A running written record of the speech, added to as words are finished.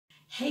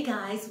Hey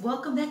guys,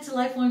 welcome back to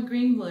Life on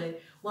Greenwood.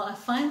 Well, I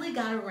finally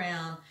got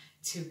around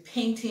to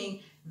painting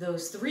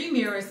those 3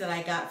 mirrors that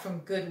I got from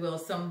Goodwill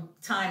some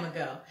time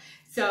ago.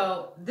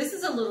 So this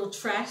is a little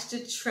trash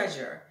to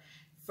treasure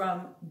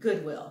from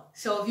Goodwill.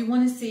 So if you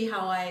want to see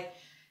how I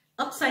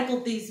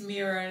upcycled these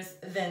mirrors,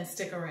 then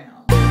stick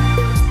around.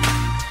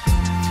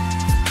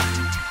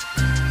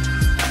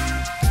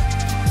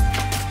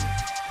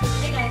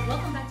 Hey guys,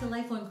 welcome back to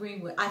Life on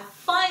Greenwood. I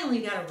finally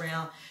got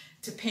around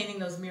to painting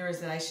those mirrors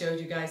that I showed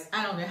you guys,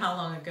 I don't know how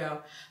long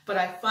ago, but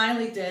I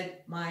finally did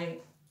my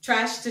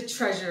trash to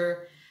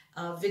treasure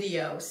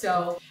video.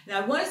 So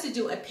now I wanted to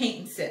do a paint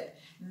and sip.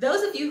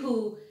 Those of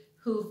you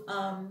who've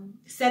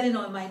set in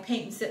on my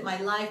paint and sip,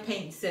 my live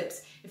paint and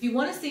sips, if you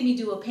want to see me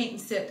do a paint and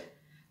sip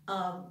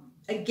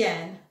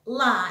again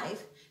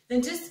live,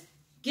 then just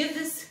give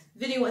this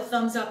video a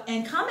thumbs up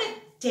and comment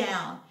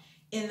down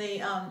in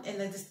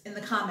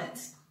the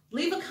comments.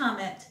 Leave a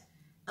comment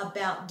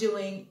about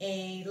doing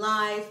a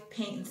live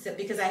paint and sip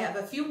because I have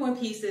a few more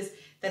pieces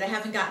that I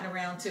haven't gotten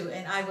around to,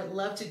 and I would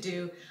love to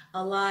do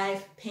a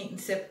live paint and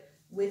sip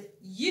with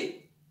you.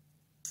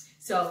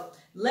 So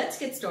let's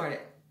get started.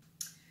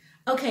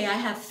 Okay, I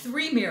have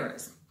 3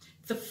 mirrors.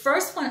 The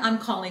first one I'm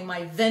calling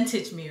my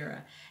vintage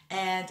mirror,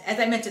 and as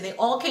I mentioned, they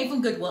all came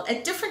from Goodwill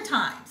at different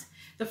times.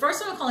 The first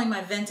one I'm calling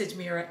my vintage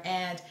mirror,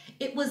 and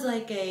it was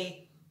like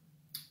a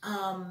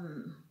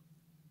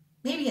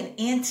maybe an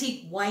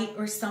antique white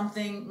or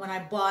something when I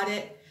bought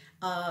it.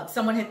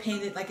 Someone had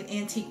painted like an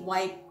antique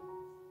white.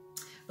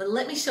 But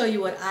let me show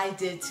you what I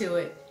did to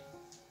it.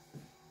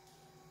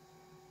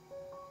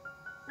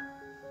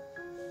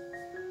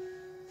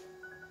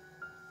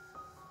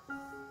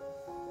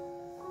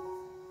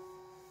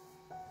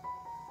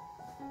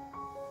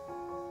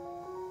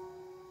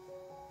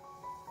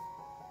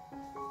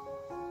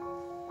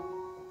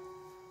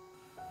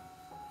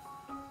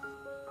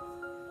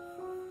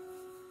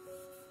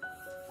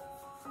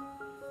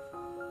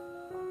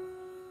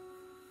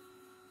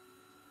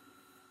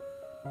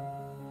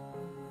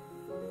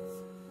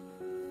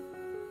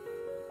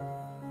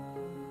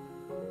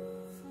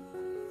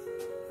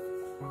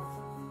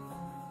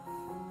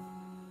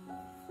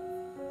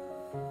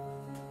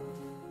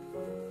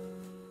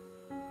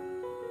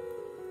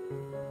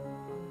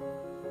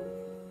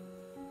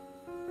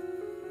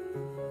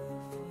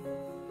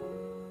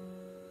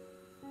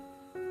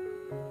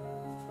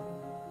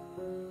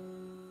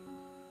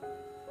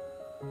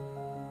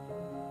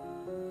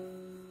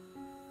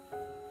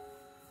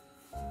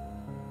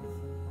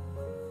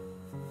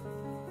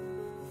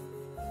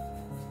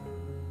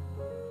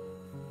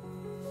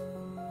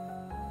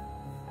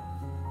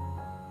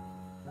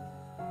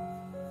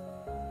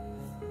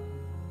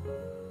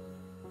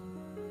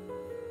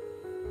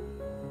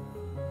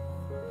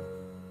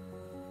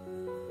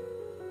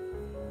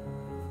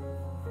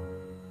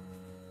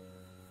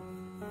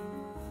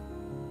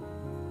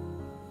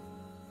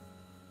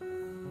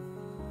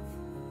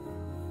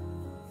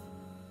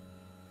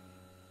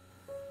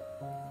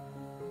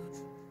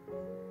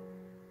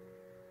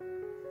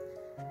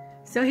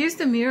 So here's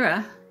the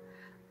mirror,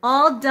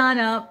 all done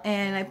up,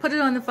 and I put it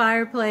on the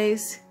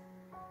fireplace.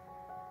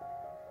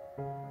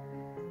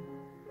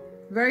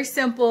 Very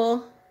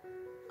simple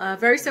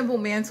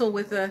mantle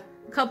with a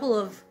couple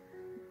of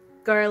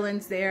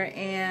garlands there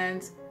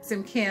and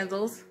some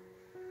candles.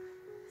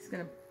 Just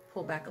gonna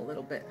pull back a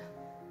little bit.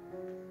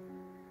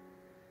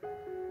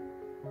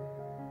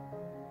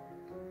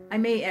 I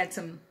may add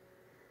some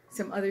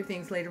other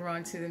things later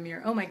on to the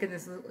mirror. Oh my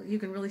goodness, you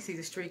can really see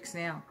the streaks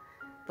now,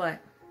 but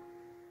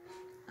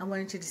I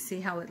wanted you to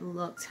see how it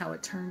looked, how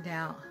it turned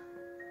out.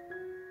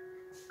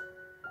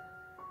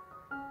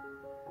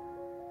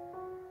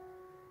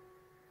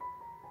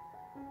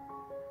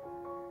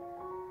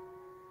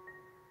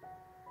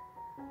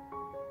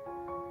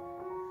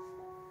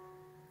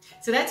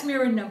 So that's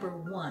mirror number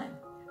 1.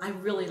 I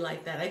really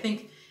like that. I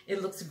think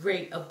it looks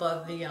great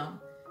above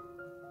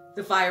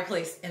the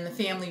fireplace in the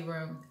family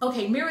room.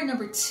 Okay, mirror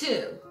number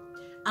 2.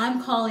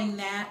 I'm calling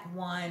that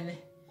one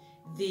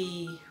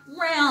the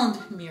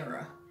round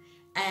mirror.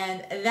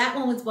 And that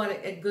one was bought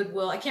at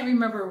Goodwill. I can't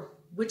remember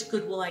which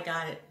Goodwill I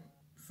got it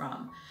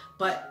from,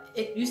 but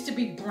it used to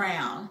be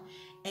brown.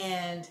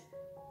 And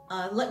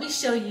let me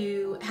show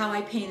you how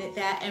I painted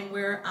that and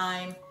where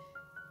I'm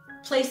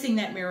placing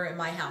that mirror in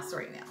my house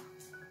right now.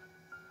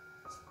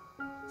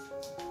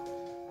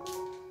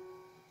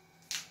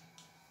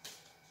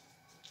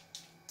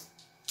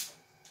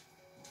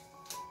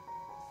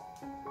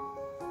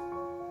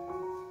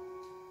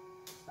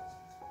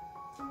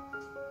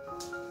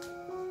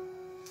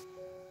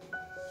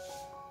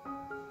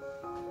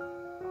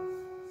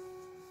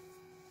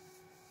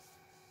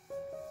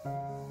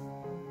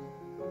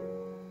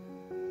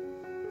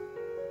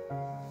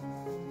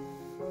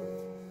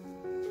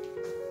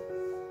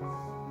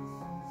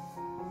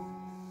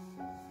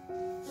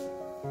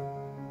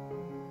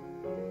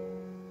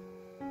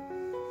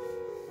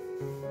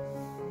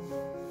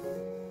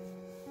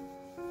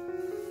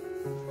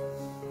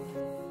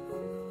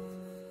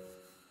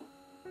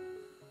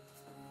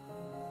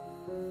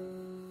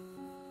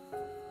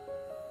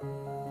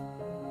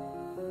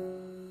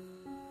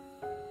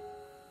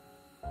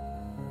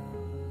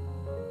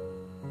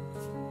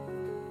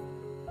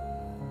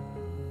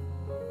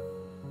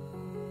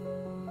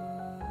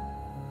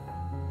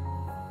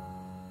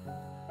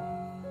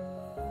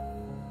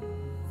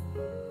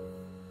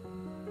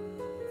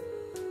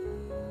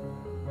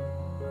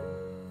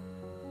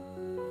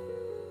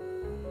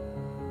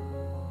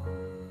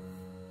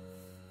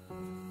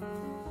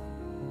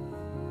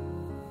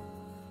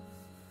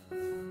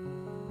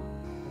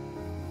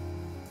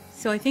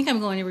 So I think I'm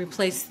going to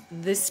replace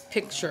this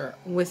picture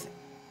with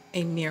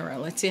a mirror.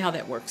 Let's see how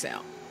that works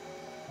out.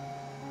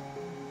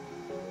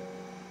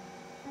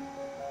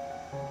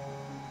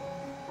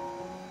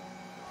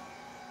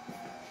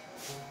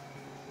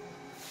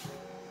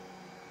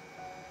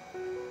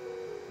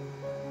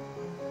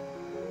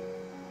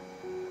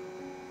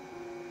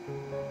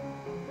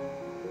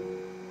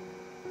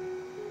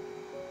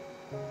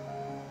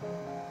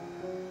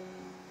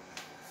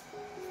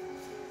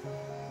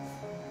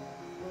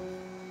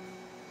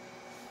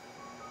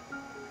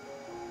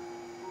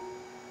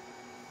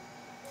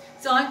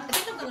 So I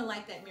think I'm going to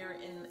like that mirror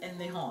in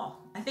the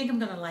hall. I think I'm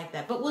going to like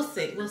that, but we'll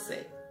see. We'll see.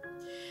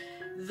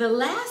 The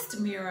last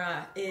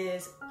mirror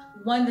is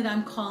one that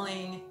I'm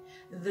calling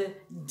the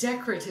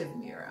decorative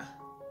mirror.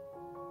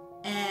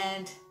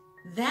 And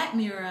that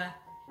mirror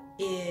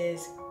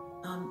is,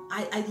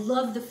 I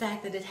love the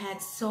fact that it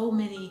had so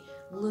many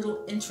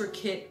little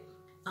intricate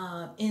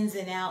ins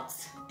and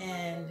outs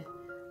and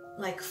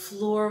like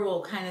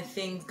floral kind of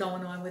things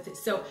going on with it.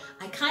 So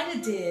I kind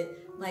of did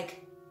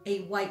like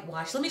a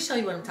whitewash. Let me show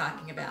you what I'm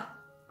talking about.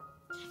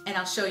 And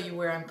I'll show you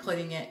where I'm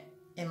putting it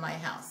in my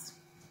house.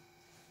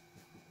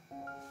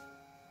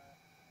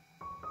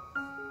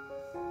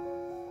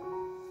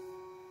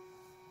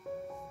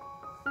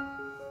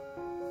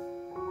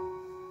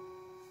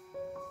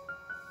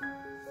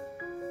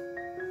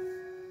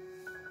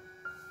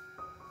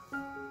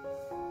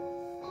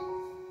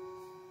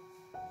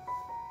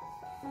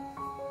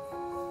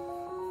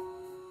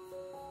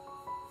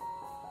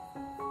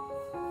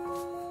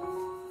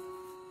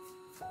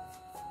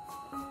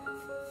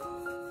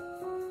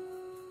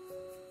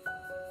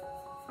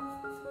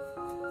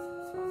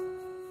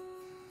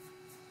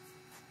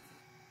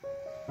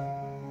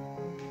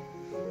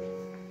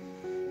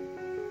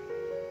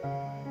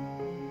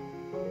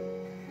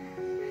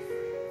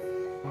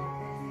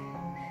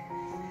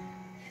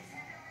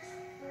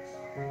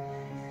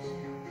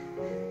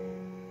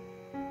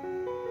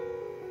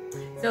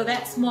 So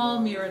that small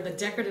mirror, the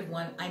decorative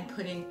one, I'm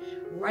putting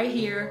right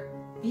here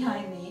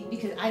behind me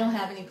because I don't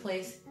have any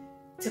place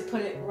to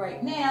put it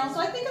right now. So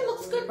I think it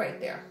looks good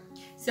right there.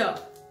 So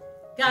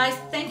guys,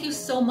 thank you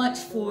so much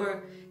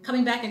for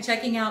coming back and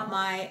checking out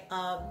my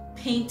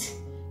paint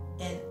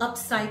and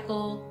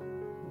upcycle,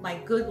 my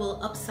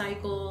Goodwill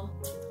upcycle.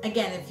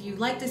 Again, if you'd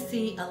like to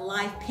see a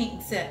live paint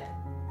and sip,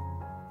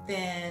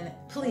 then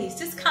please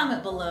just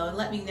comment below and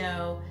let me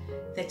know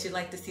that you'd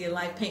like to see a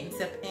live paint and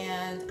sip,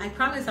 and I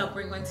promise I'll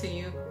bring one to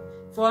you.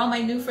 For all my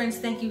new friends,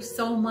 thank you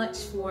so much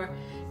for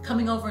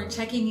coming over and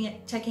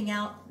checking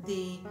out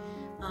the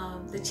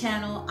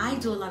channel. I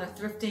do a lot of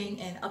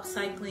thrifting and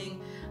upcycling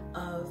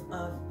of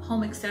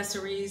home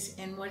accessories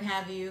and what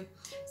have you.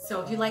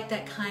 So if you like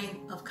that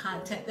kind of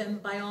content, then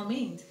by all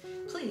means,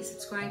 please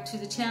subscribe to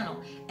the channel.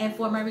 And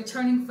for my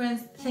returning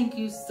friends, thank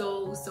you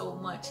so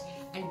much.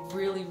 I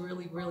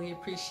really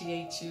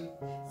appreciate you.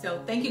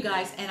 So thank you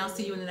guys, and I'll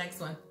see you in the next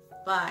one.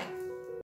 Bye.